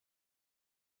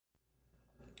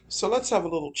So let's have a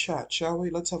little chat, shall we?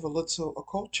 Let's have a little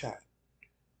occult chat.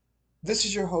 This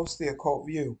is your host, The Occult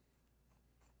View.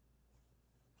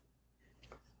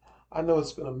 I know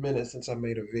it's been a minute since I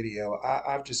made a video.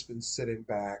 I've just been sitting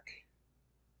back,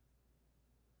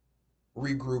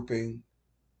 regrouping,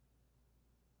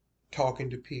 talking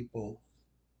to people,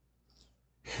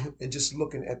 and just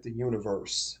looking at the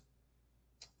universe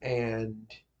and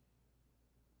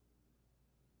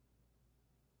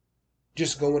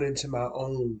just going into my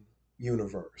own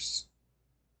universe.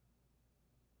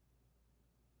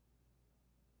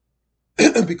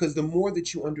 Because the more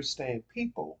that you understand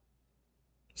people,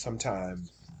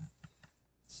 sometimes,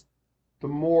 the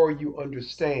more you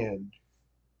understand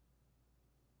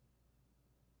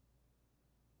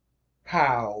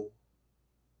how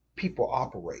people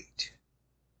operate.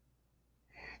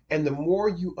 And the more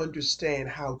you understand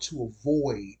how to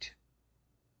avoid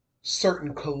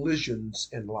certain collisions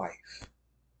in life.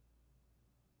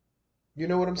 You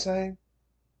know what I'm saying?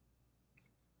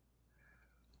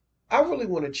 I really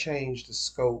want to change the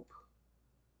scope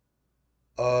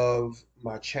of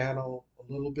my channel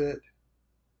a little bit.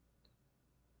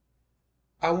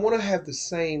 I want to have the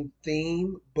same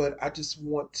theme, but I just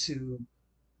want to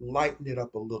lighten it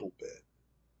up a little bit.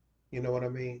 You know what I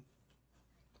mean?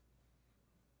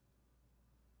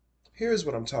 Here's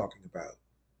what I'm talking about.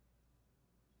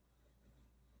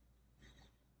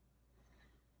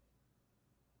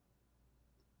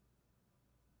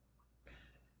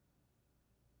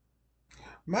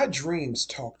 My dreams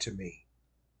talk to me.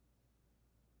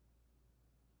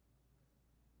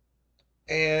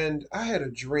 And I had a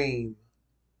dream,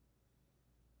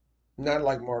 not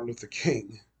like Martin Luther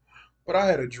King, but I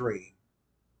had a dream.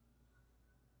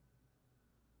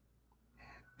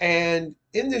 And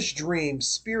in this dream,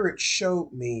 Spirit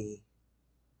showed me,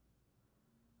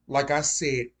 like I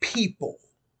said, people,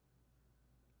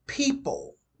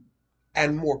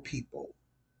 and more people.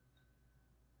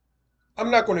 I'm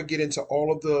not going to get into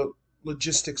all of the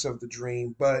logistics of the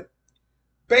dream, but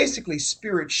basically,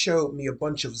 Spirit showed me a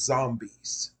bunch of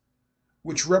zombies,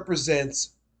 which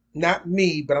represents not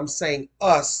me, but I'm saying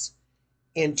us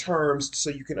in terms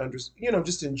so you can understand,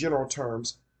 just in general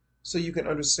terms, so you can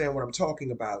understand what I'm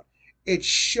talking about. It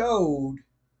showed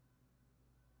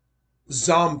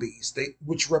zombies,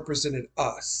 which represented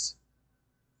us.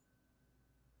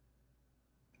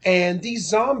 And these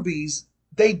zombies,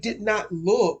 they did not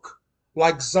look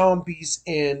like zombies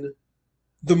in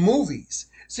the movies.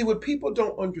 See, what people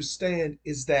don't understand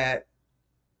is that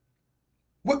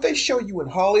what they show you in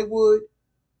Hollywood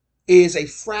is a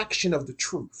fraction of the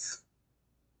truth.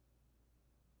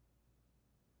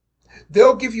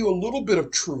 They'll give you a little bit of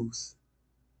truth,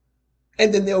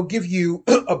 and then they'll give you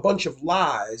a bunch of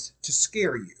lies to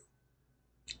scare you.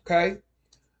 Okay?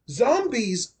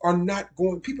 Zombies are not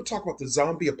going, people talk about the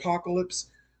zombie apocalypse.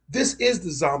 This is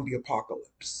the zombie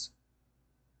apocalypse.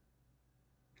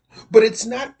 But it's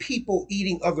not people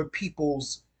eating other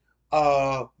people's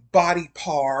uh, body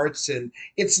parts, and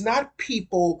it's not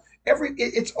people,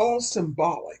 it's all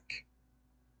symbolic.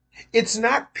 It's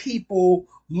not people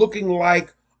looking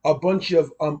like a bunch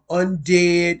of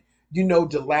undead,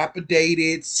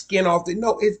 dilapidated, skin off the.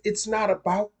 No, it's not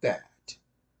about that.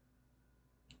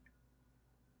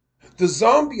 The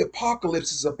zombie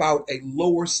apocalypse is about a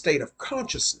lower state of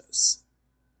consciousness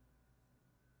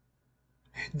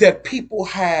that people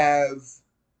have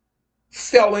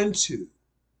fell into.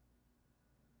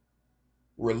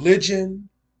 Religion,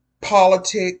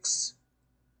 politics,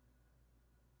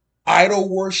 idol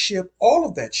worship, all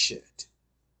of that shit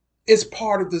is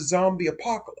part of the zombie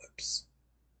apocalypse.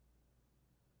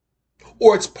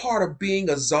 Or it's part of being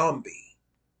a zombie,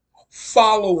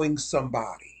 following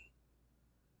somebody,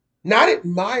 not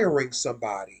admiring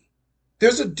somebody.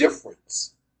 There's a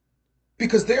difference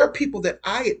because there are people that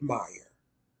I admire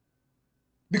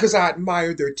because I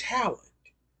admire their talent.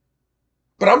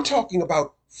 But I'm talking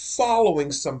about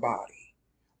following somebody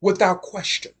without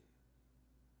question.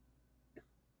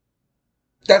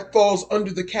 That falls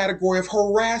under the category of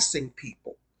harassing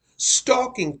people,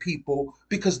 stalking people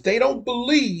because they don't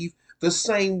believe the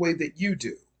same way that you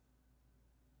do.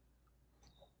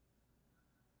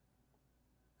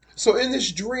 So in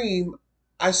this dream,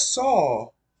 I saw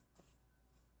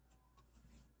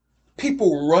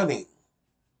people running,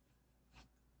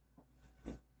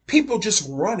 people just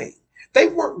running. They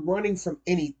weren't running from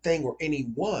anything or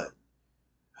anyone,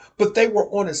 but they were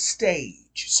on a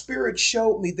stage. Spirit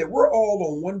showed me that we're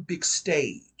all on one big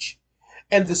stage,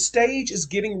 and the stage is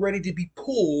getting ready to be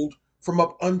pulled from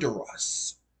up under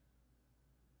us.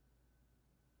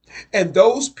 And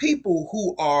those people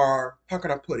who are, how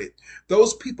can I put it?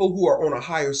 Those people who are on a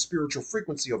higher spiritual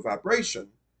frequency or vibration,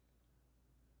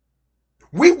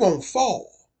 We won't fall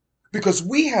because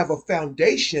we have a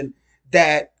foundation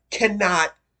that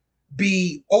cannot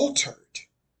be altered.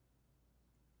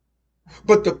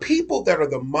 But the people that are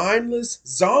the mindless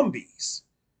zombies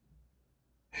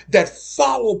that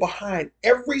follow behind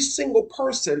every single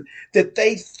person that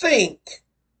they think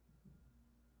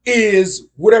is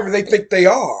whatever they think they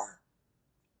are,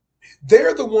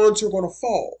 they're the ones who are going to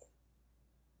fall.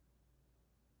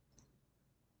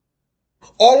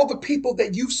 All of the people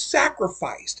that you've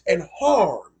sacrificed and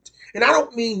harmed, and I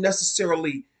don't mean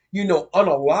necessarily,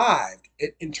 unalived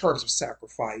in terms of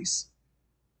sacrifice.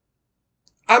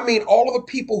 I mean all of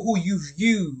the people who you've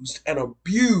used and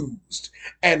abused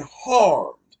and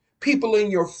harmed, people in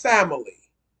your family,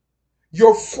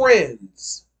 your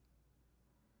friends.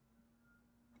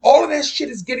 All of that shit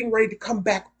is getting ready to come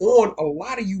back on a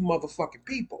lot of you motherfucking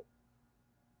people.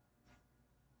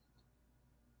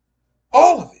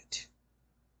 All of it.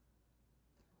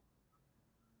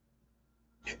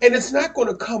 And it's not going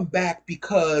to come back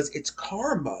because it's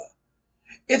karma.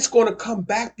 It's going to come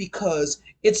back because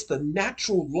it's the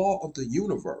natural law of the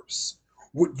universe.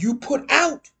 What you put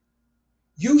out,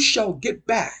 you shall get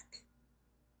back.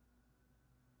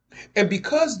 And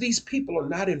because these people are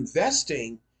not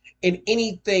investing in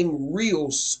anything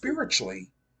real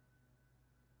spiritually,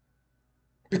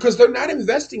 because they're not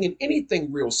investing in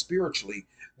anything real spiritually,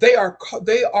 they are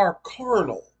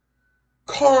carnal.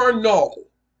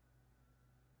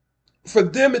 For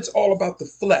them, it's all about the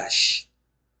flesh.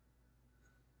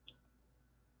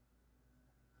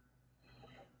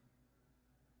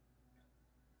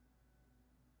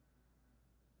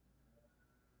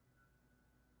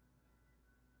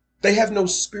 They have no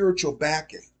spiritual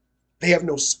backing. They have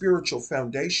no spiritual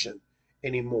foundation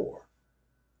anymore.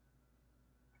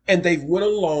 And they've went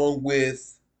along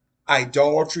with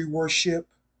idolatry worship,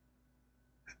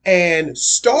 and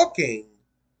stalking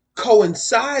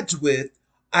coincides with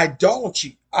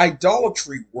idolatry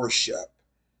worship.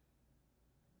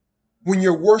 When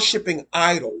you're worshiping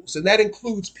idols, and that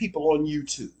includes people on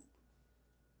YouTube.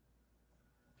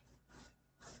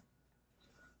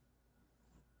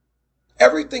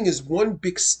 Everything is one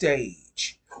big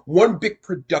stage, one big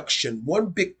production, one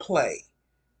big play.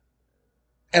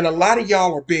 And a lot of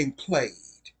y'all are being played.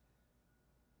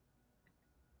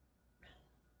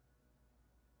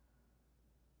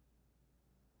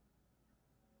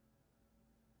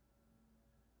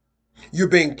 You're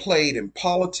being played in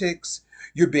politics.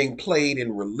 You're being played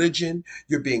in religion.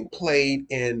 You're being played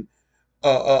in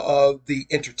the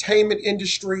entertainment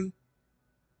industry.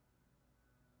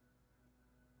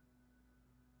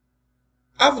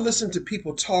 I've listened to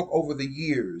people talk over the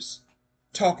years,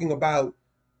 talking about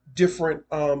different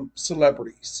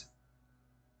celebrities.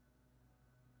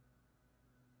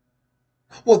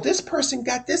 Well, this person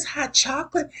got this hot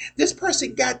chocolate. This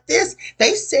person got this.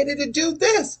 They said it'd do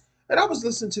this. And I was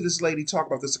listening to this lady talk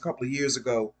about this a couple of years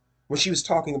ago when she was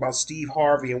talking about Steve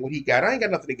Harvey and what he got. I ain't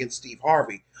got nothing against Steve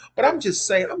Harvey, but I'm just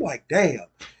saying, I'm like, damn.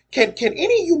 Can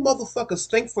any of you motherfuckers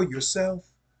think for yourself?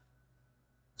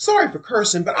 Sorry for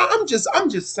cursing, but I'm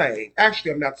just saying.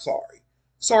 Actually, I'm not sorry.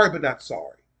 Sorry, but not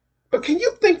sorry. But can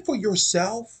you think for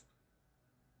yourself?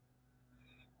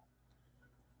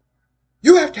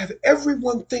 You have to have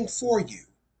everyone think for you.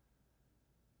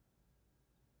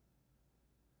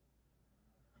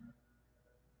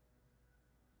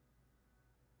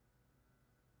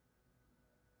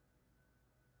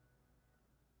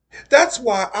 That's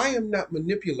why I am not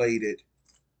manipulated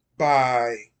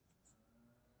by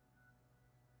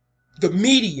the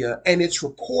media and its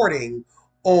reporting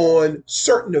on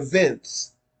certain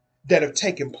events that have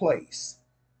taken place.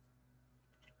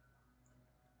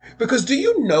 Because do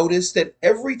you notice that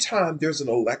every time there's an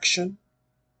election,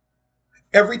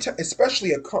 every time,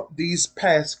 especially these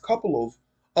past couple of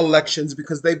elections,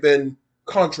 because they've been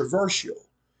controversial,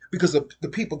 because of the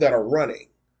people that are running,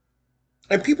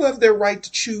 and people have their right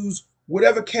to choose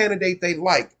whatever candidate they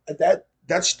like.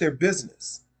 That's their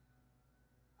business.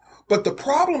 But the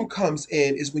problem comes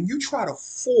in is when you try to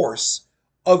force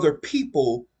other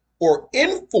people or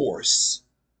enforce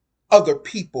other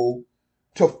people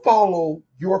to follow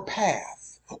your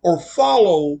path or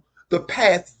follow the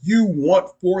path you want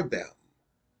for them.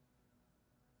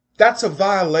 That's a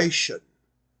violation.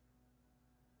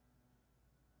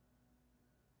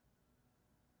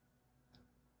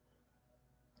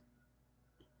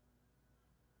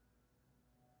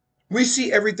 We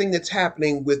see everything that's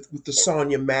happening with the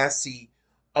Sonya Massey,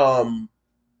 um,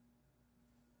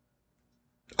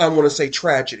 I want to say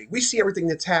tragedy. We see everything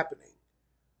that's happening.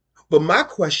 But my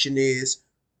question is,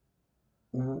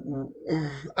 I'm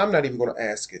not even going to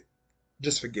ask it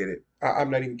Just forget it.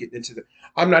 I'm not even getting into the.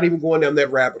 I'm not even going down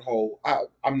that rabbit hole.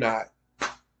 I'm not.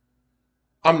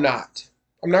 I'm not.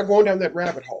 I'm not going down that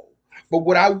rabbit hole. But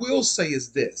what I will say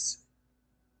is this: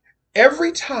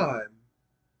 every time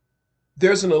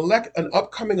there's an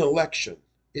upcoming election,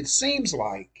 it seems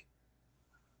like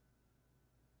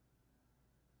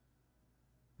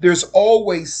there's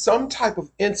always some type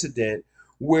of incident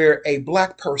where a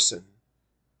black person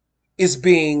is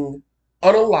being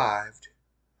unalived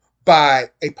by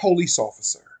a police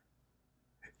officer.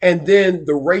 And then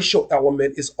the racial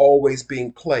element is always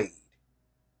being played.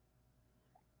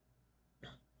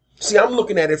 See, I'm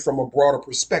looking at it from a broader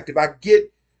perspective. I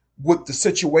get what the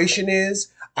situation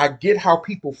is. I get how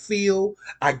people feel.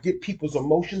 I get people's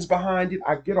emotions behind it.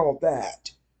 I get all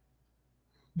that.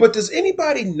 But does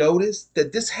anybody notice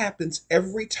that this happens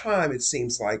every time, it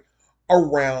seems like,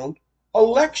 around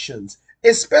elections,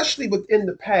 especially within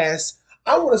the past,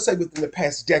 I want to say within the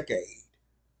past decade,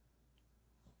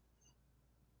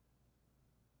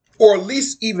 or at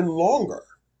least even longer?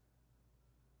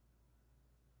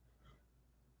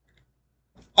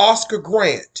 Oscar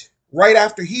Grant, right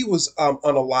after he was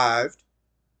unalived,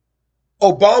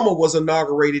 Obama was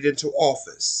inaugurated into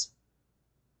office.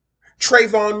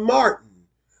 Trayvon Martin,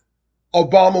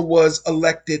 Obama was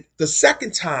elected the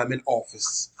second time in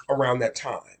office around that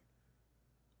time.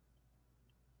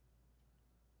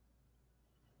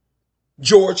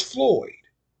 George Floyd.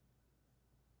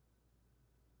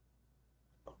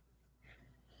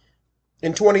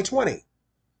 In 2020.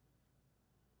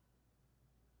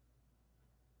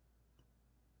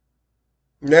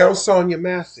 Now Sonya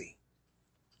Massey.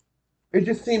 It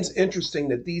just seems interesting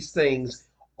that these things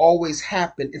always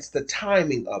happen. It's the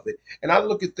timing of it. And I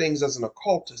look at things as an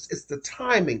occultist. It's the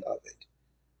timing of it.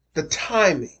 The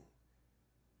timing.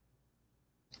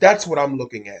 That's what I'm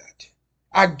looking at.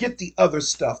 I get the other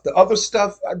stuff. The other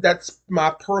stuff, that's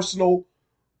my personal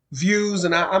views,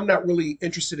 and I'm not really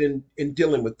interested in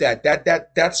dealing with that.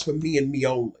 That's for me and me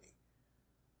only.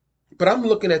 But I'm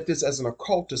looking at this as an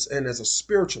occultist and as a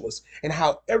spiritualist, and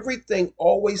how everything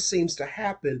always seems to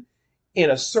happen in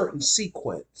a certain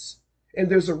sequence. And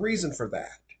there's a reason for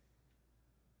that.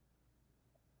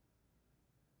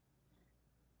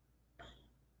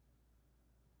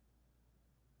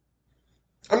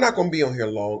 I'm not going to be on here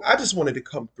long. I just wanted to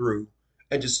come through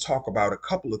and just talk about a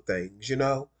couple of things,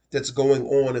 that's going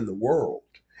on in the world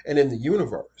and in the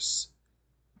universe,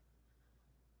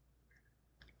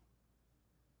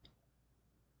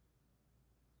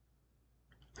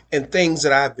 and things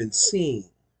that I've been seeing.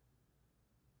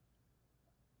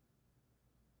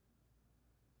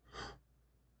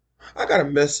 I got a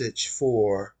message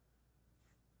for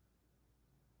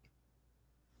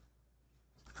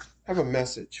I have a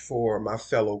message for my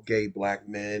fellow gay black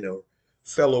men, or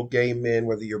fellow gay men,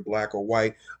 whether you're black or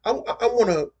white. I want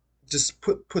to just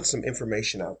put some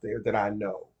information out there that I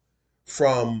know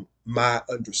from my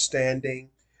understanding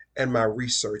and my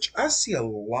research. I see a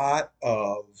lot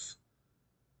of,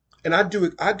 and I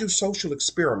do social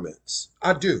experiments.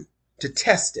 I do, to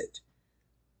test it.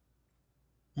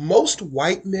 Most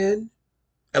white men,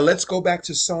 and let's go back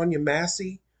to Sonya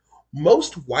Massey,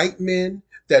 most white men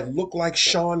that look like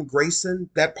Sean Grayson,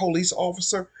 that police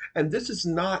officer, and this is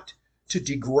not to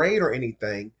degrade or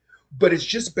anything, but it's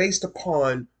just based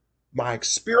upon my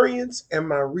experience and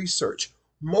my research.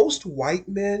 Most white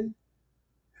men,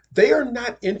 they are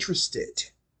not interested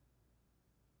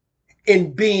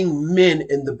in being men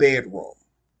in the bedroom.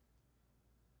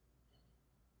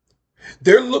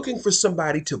 They're looking for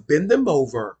somebody to bend them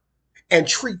over and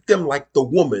treat them like the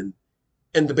woman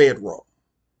in the bedroom.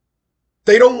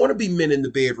 They don't want to be men in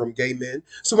the bedroom, gay men.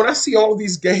 So when I see all of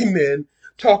these gay men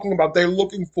talking about they're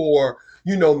looking for,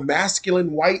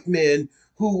 masculine white men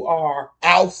who are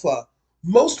alpha,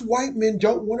 most white men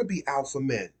don't want to be alpha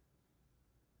men.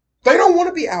 They don't want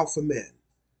to be alpha men.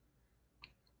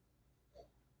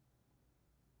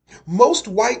 Most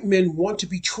white men want to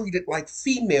be treated like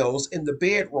females in the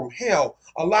bedroom. Hell,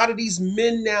 a lot of these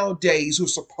men nowadays who are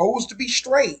supposed to be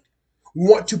straight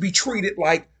want to be treated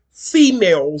like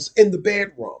females in the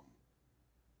bedroom.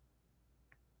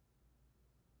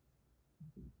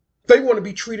 They want to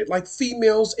be treated like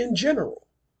females in general.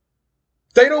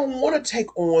 They don't want to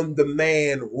take on the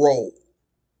man role.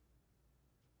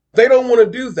 They don't want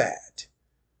to do that.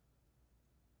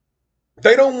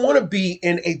 They don't want to be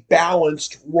in a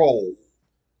balanced role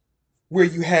where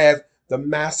you have the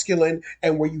masculine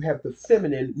and where you have the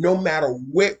feminine, no matter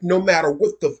what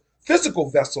the physical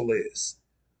vessel is.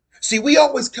 See, we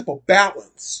always kept a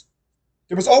balance.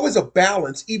 There was always a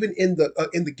balance, even in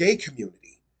the gay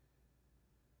community.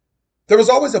 There was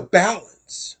always a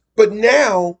balance. But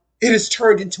now it has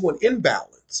turned into an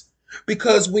imbalance.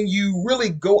 Because when you really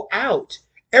go out,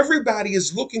 everybody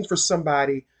is looking for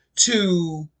somebody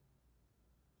to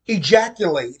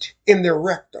ejaculate in their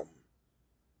rectum.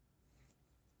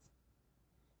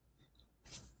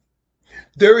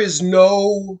 There is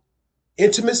no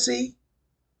intimacy.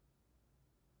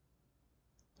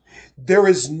 There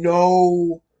is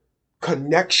no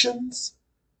connections,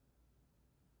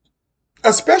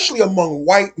 especially among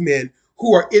white men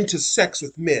who are into sex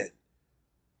with men.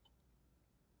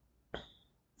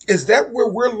 Is that where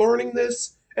we're learning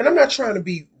this? And I'm not trying to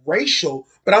be racial,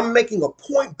 but I'm making a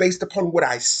point based upon what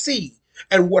I see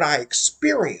and what I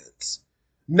experience.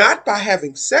 Not by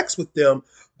having sex with them,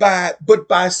 but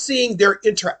by seeing their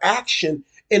interaction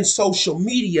in social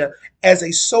media as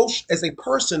a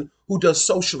person who does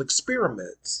social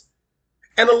experiments.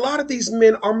 And a lot of these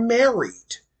men are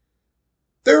married.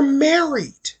 They're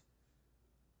married.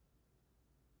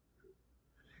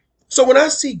 So when I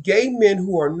see gay men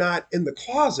who are not in the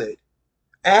closet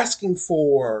asking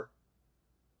for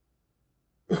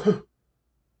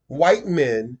white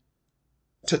men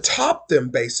to top them,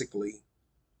 basically,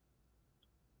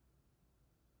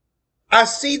 I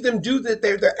see them do that.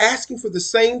 They're asking for the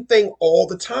same thing all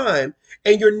the time,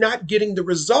 and you're not getting the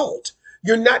result.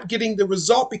 You're not getting the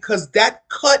result because that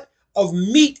cut of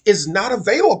meat is not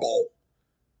available.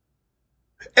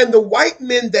 And the white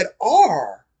men that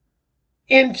are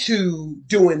into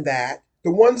doing that,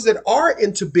 the ones that are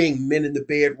into being men in the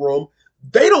bedroom,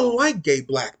 they don't like gay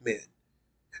black men.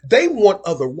 They want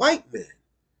other white men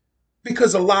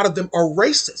because a lot of them are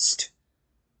racist.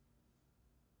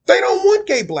 They don't want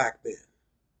gay black men.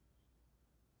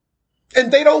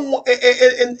 And they don't want,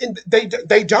 and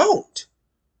they don't.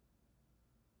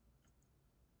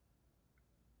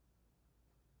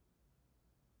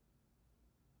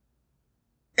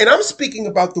 And I'm speaking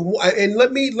about and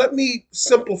let me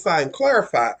simplify and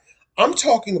clarify. I'm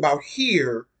talking about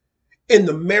here in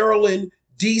the Maryland,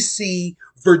 DC,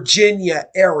 Virginia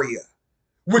area,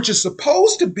 which is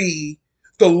supposed to be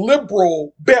the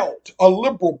liberal belt,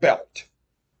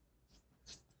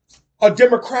 a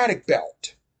Democratic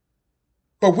belt.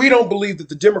 But we don't believe that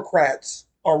the Democrats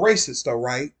are racist, though,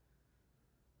 right?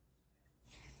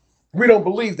 We don't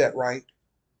believe that, right?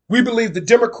 We believe the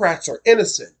Democrats are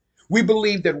innocent. We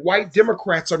believe that white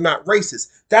Democrats are not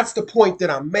racist. That's the point that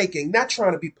I'm making. Not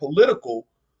trying to be political,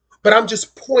 but I'm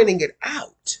just pointing it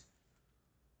out.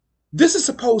 This is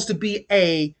supposed to be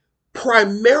a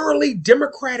primarily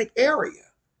Democratic area,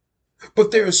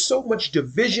 but there is so much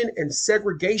division and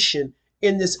segregation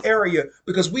in this area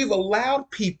because we've allowed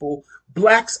people,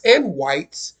 blacks and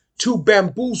whites, to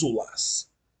bamboozle us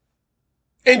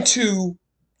into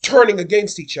turning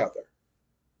against each other.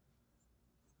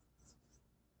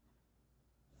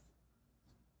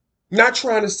 Not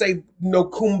trying to say no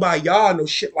kumbaya, no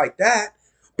shit like that,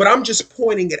 but I'm just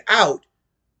pointing it out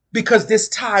because this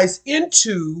ties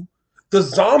into the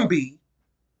zombie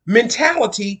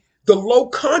mentality, the low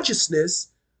consciousness,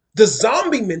 the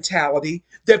zombie mentality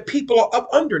that people are up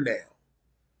under now.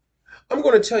 I'm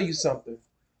going to tell you something.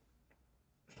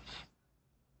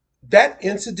 That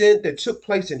incident that took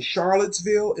place in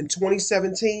Charlottesville in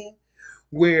 2017,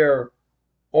 where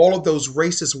all of those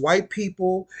racist white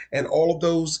people and all of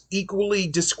those equally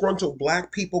disgruntled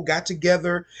black people got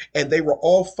together and they were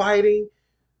all fighting.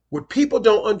 What people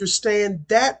don't understand,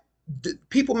 that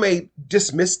people may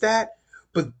dismiss that,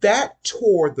 but that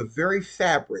tore the very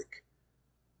fabric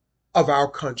of our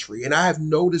country. And I have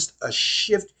noticed a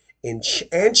shift and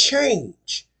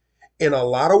change in a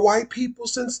lot of white people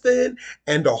since then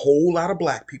and a whole lot of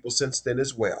black people since then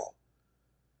as well.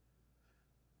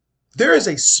 There is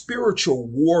a spiritual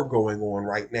war going on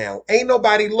right now. Ain't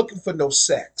nobody looking for no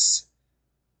sex.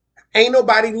 Ain't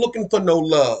nobody looking for no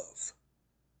love.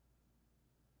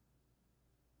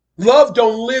 Love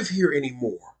don't live here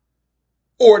anymore,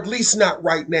 or at least not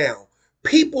right now.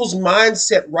 People's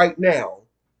mindset right now,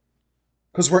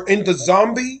 because we're in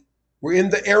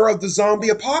the era of the zombie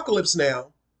apocalypse now.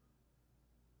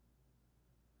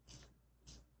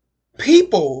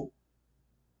 People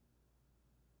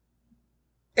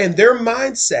and their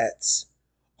mindsets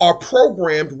are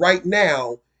programmed right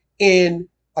now in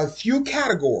a few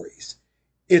categories.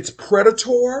 It's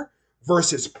predator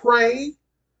versus prey,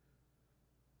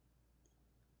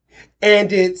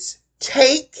 and it's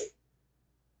take,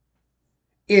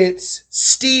 it's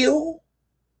steal,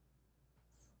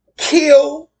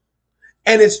 kill,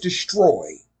 and it's destroy.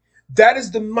 That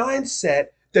is the mindset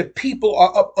that people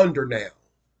are up under now.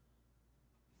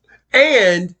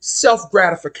 And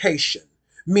self-gratification,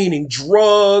 meaning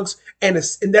drugs, and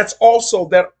that's also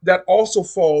that also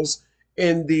falls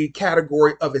in the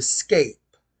category of escape.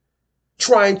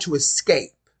 trying to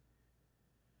escape.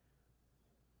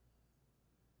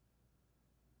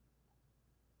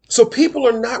 So people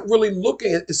are not really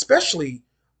looking, especially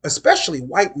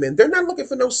white men, they're not looking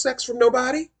for no sex from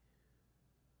nobody.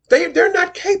 They're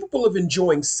not capable of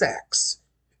enjoying sex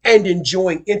and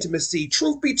enjoying intimacy.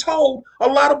 Truth be told, a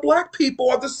lot of black people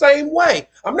are the same way.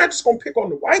 I'm not just going to pick on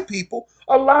the white people.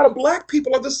 A lot of black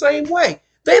people are the same way.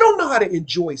 They don't know how to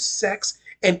enjoy sex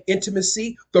and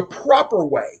intimacy the proper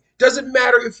way. Doesn't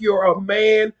matter if you're a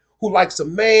man who likes a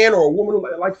man or a woman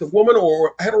who likes a woman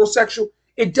or heterosexual.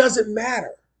 It doesn't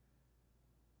matter.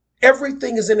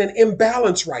 Everything is in an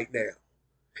imbalance right now.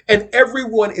 And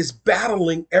everyone is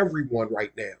battling everyone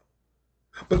right now.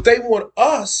 But they want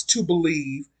us to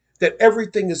believe that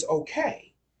everything is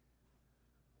okay.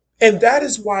 And that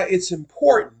is why it's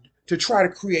important to try to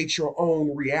create your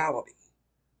own reality.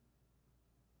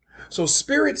 So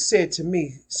Spirit said to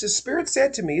me,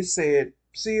 it said,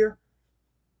 Seer,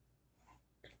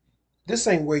 this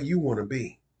ain't where you want to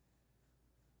be.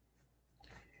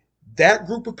 That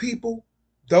group of people,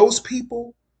 those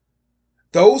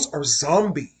are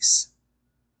zombies.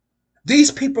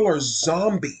 These people are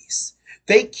zombies.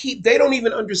 They don't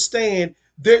even understand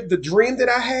the dream that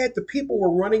I had. The people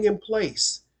were running in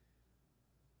place.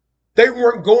 They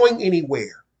weren't going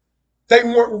anywhere. They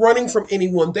weren't running from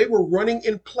anyone. They were running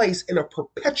in place in a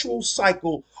perpetual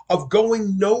cycle of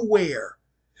going nowhere.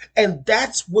 And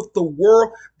that's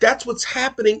what's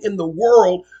happening in the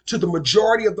world to the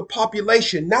majority of the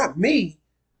population. Not me,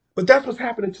 but that's what's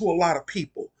happening to a lot of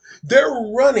people. They're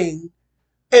running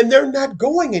and they're not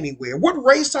going anywhere. What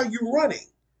race are you running?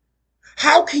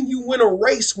 How can you win a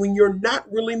race when you're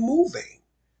not really moving?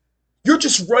 You're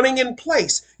just running in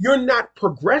place. You're not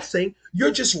progressing.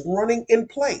 You're just running in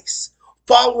place,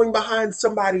 following behind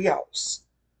somebody else.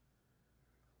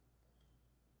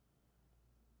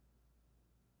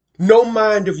 No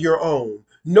mind of your own,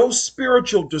 no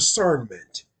spiritual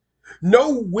discernment, no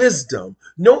wisdom,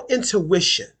 no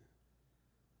intuition.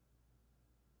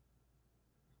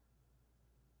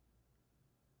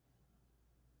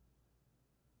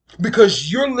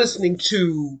 Because you're listening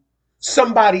to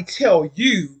somebody tell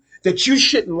you that you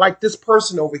shouldn't like this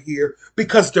person over here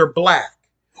because they're black,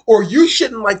 or you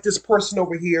shouldn't like this person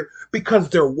over here because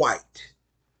they're white.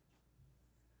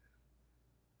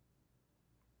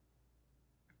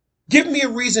 Give me a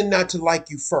reason not to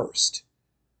like you first.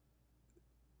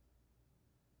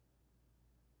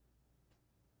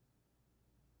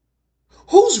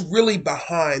 Who's really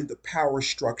behind the power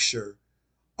structure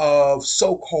of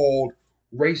so-called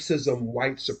racism,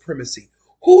 white supremacy?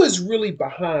 Who is really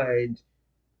behind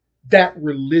that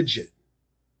religion,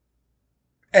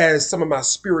 as some of my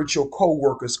spiritual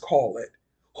co-workers call it?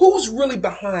 Who's really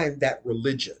behind that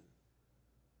religion?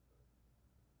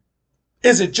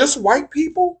 Is it just white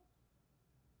people,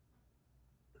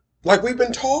 like we've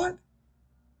been taught?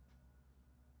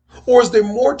 Or is there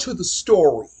more to the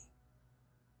story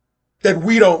that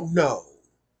we don't know?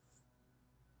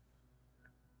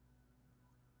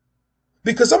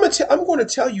 Because I'm going to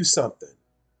tell you something.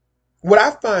 What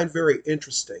I find very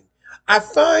interesting, I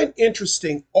find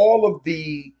interesting all of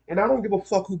the, and I don't give a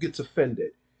fuck who gets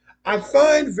offended. I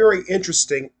find very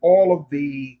interesting all of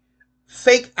the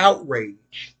fake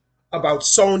outrage about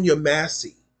Sonya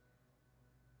Massey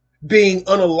being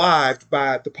unalived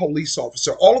by the police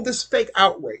officer. All of this fake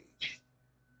outrage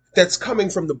that's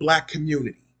coming from the black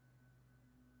community.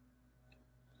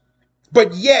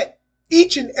 But yet,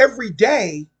 each and every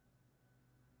day,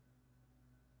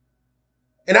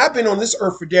 and I've been on this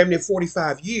earth for damn near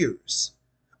 45 years,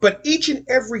 but each and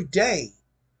every day,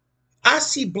 I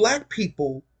see black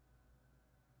people,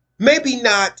 maybe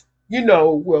not,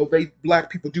 well, black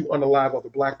people do unalive other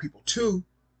black people too,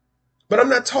 but I'm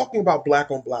not talking about black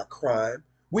on black crime.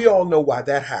 We all know why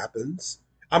that happens.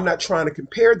 I'm not trying to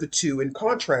compare the two in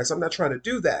contrast. I'm not trying to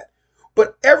do that.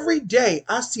 But every day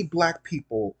I see black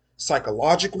people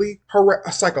psychologically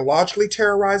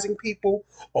terrorizing people,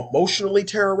 emotionally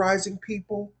terrorizing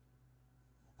people,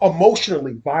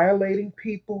 emotionally violating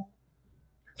people,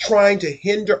 trying to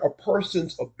hinder a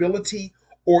person's ability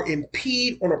or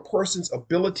impede on a person's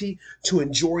ability to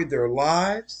enjoy their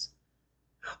lives.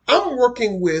 I'm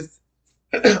working with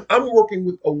I'm working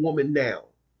with a woman now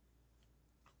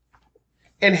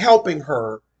and helping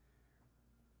her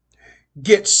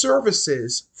get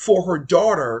services for her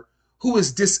daughter who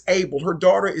is disabled. Her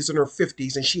daughter is in her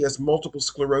 50s and she has multiple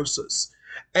sclerosis.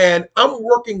 And I'm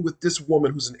working with this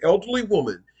woman who's an elderly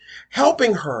woman,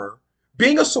 helping her,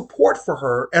 being a support for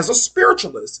her as a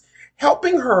spiritualist,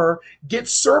 helping her get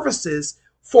services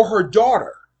for her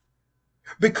daughter.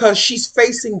 because she's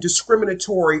facing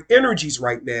discriminatory energies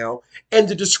right now. And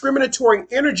the discriminatory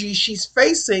energies she's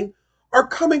facing are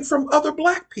coming from other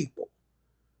black people.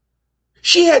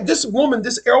 She had this woman,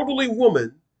 this elderly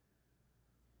woman,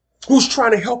 who's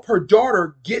trying to help her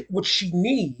daughter get what she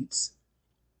needs.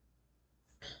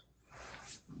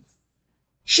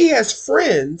 She has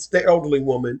friends, the elderly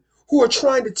woman, who are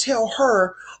trying to tell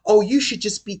her, oh, you should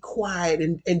just be quiet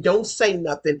and don't say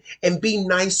nothing and be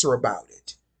nicer about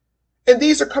it. And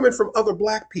these are coming from other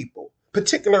black people,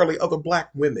 particularly other black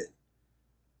women,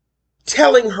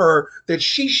 telling her that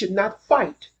she should not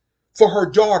fight for her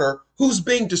daughter who's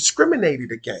being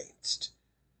discriminated against.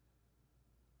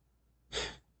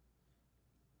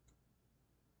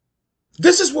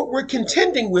 This is what we're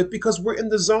contending with because we're in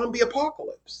the zombie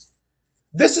apocalypse.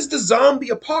 This is the zombie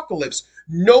apocalypse.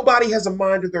 Nobody has a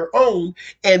mind of their own,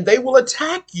 and they will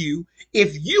attack you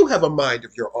if you have a mind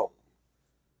of your own.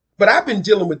 But I've been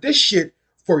dealing with this shit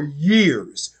for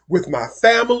years with my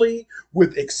family,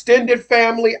 with extended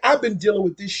family. I've been dealing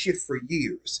with this shit for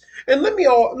years. And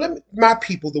my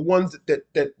people, the ones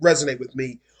that resonate with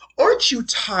me, aren't you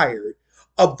tired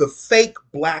of the fake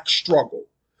black struggle?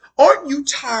 Aren't you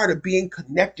tired of being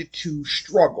connected to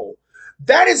struggle?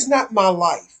 That is not my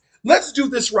life. Let's do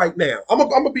this right now. I'm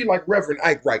going to be like Reverend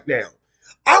Ike right now.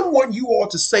 I want you all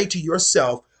to say to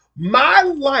yourself, my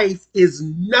life is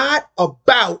not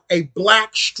about a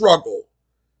black struggle.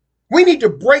 We need to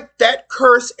break that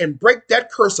curse and break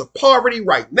that curse of poverty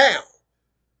right now.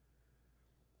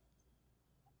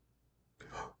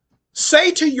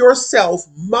 Say to yourself,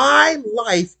 my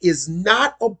life is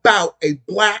not about a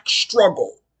black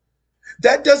struggle.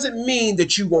 That doesn't mean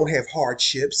that you won't have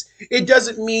hardships. It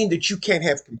doesn't mean that you can't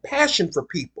have compassion for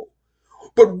people.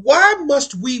 But why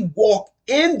must we walk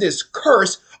in this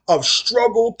curse of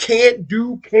struggle, can't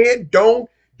do, can't,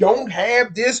 don't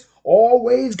have this,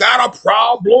 always got a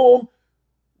problem?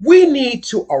 We need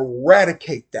to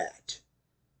eradicate that.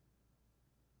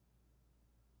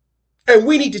 And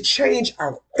we need to change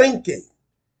our thinking.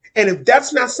 And if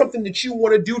that's not something that you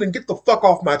want to do, then get the fuck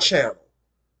off my channel.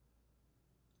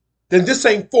 Then this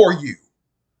ain't for you.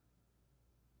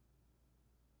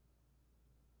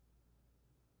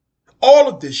 All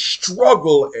of this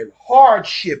struggle and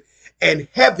hardship and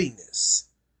heaviness.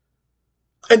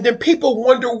 And then people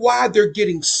wonder why they're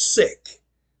getting sick.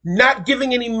 Not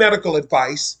giving any medical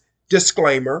advice,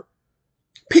 disclaimer.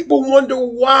 People wonder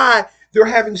why they're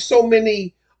having so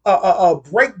many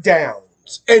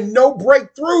breakdowns and no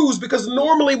breakthroughs, because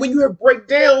normally when you have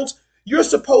breakdowns, you're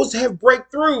supposed to have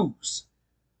breakthroughs.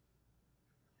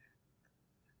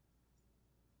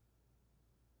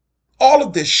 All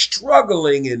of this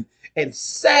struggling and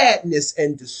sadness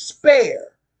and despair.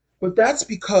 But that's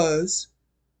because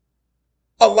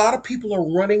a lot of people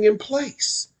are running in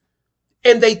place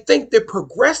and they think they're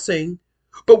progressing.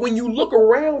 But when you look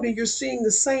around and you're seeing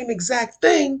the same exact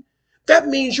thing, that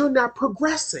means you're not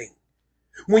progressing.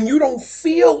 When you don't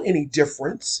feel any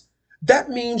difference, that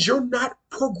means you're not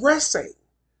progressing.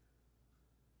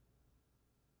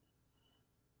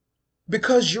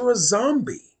 Because you're a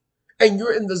zombie. And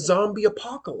you're in the zombie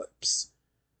apocalypse.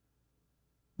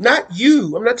 Not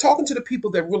you. I'm not talking to the people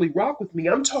that really rock with me.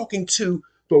 I'm talking to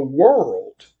the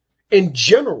world in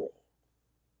general.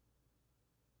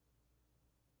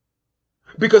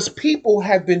 Because people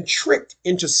have been tricked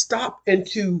into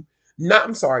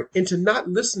not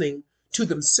listening to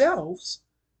themselves.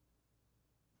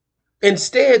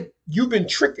 Instead, you've been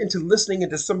tricked into listening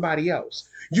into somebody else.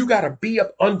 You got to be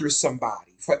up under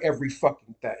somebody for every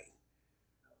fucking thing.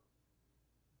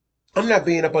 I'm not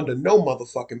being up under no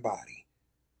motherfucking body.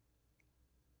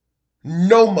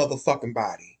 No motherfucking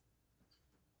body.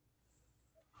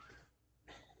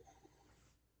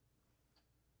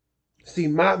 See,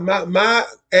 my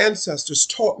ancestors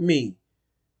taught me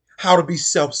how to be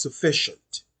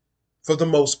self-sufficient for the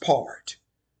most part.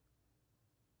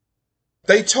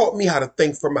 They taught me how to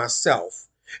think for myself.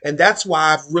 And that's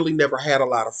why I've really never had a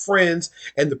lot of friends.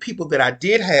 And the people that I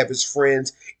did have as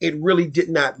friends, it really did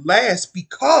not last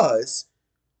because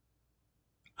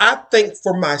I think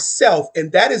for myself,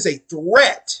 and that is a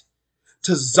threat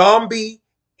to zombie,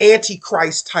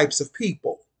 antichrist types of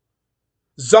people.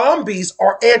 Zombies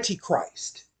are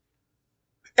antichrist.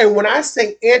 And when I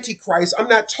say antichrist, I'm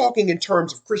not talking in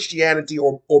terms of Christianity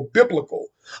or biblical.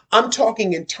 I'm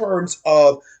talking in terms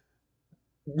of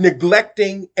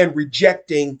neglecting and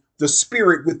rejecting the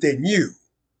spirit within you.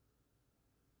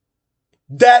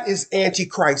 That is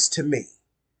antichrist to me.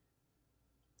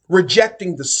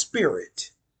 Rejecting the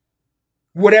spirit,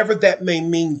 whatever that may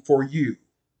mean for you.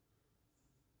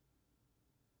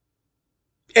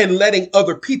 And letting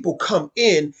other people come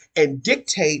in and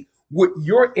dictate what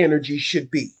your energy should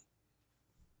be.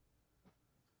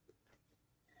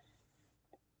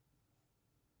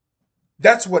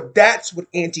 That's what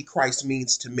Antichrist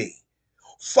means to me.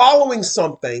 Following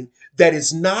something that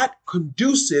is not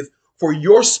conducive for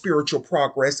your spiritual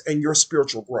progress and your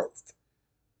spiritual growth.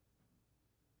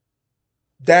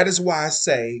 That is why I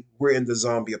say we're in the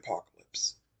zombie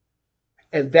apocalypse.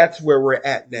 And that's where we're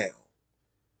at now.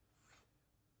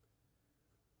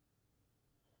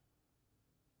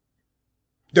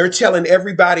 They're telling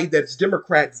everybody that's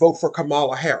Democrat, vote for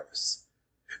Kamala Harris.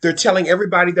 They're telling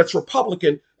everybody that's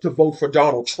Republican to vote for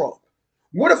Donald Trump.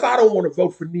 What if I don't want to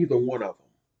vote for neither one of them?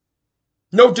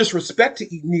 No disrespect to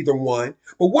neither one,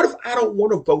 but what if I don't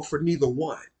want to vote for neither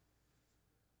one?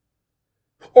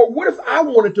 Or what if I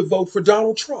wanted to vote for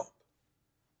Donald Trump?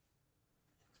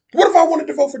 What if I wanted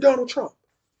to vote for Donald Trump?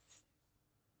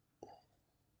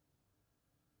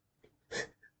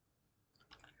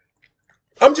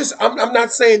 I'm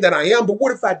not saying that I am, but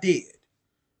what if I did?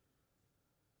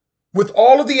 With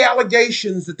all of the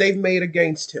allegations that they've made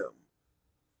against him.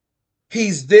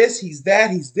 He's this, he's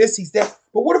that, he's this, he's that.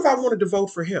 But what if I wanted to vote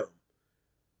for him?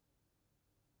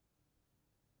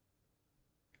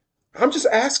 I'm just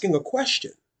asking a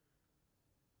question.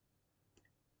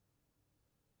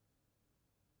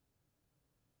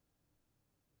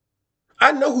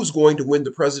 I know who's going to win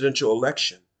the presidential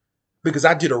election because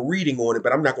I did a reading on it,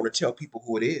 but I'm not going to tell people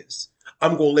who it is.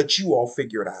 I'm going to let you all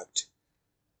figure it out.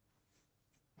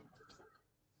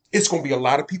 It's going to be a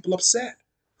lot of people upset,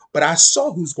 but I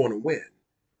saw who's going to win.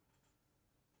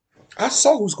 I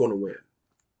saw who's going to win.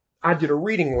 I did a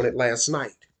reading on it last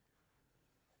night.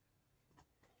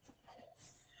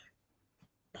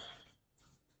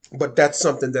 But that's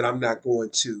something that I'm not going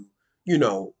to, you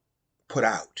know, put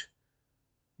out.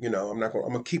 I'm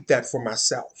going to keep that for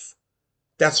myself.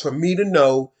 That's for me to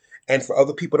know and for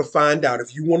other people to find out.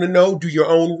 If you want to know, do your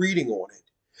own reading on it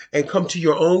and come to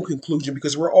your own conclusion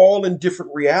because we're all in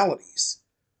different realities.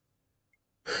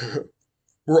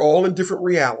 We're all in different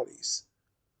realities.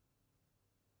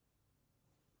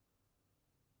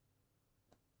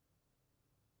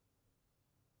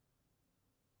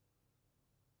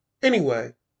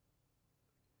 Anyway,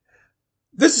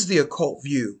 this is the occult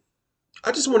view.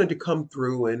 I just wanted to come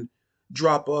through and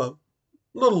drop a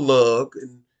little lug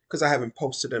and because I haven't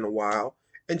posted in a while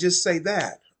and just say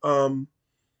that.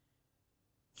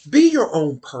 Be your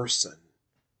own person.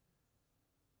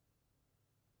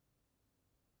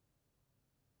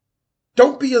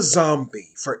 Don't be a zombie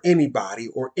for anybody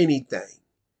or anything.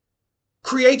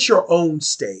 Create your own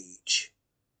stage.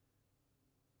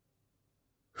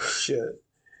 Shit.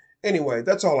 Anyway,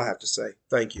 that's all I have to say.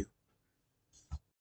 Thank you.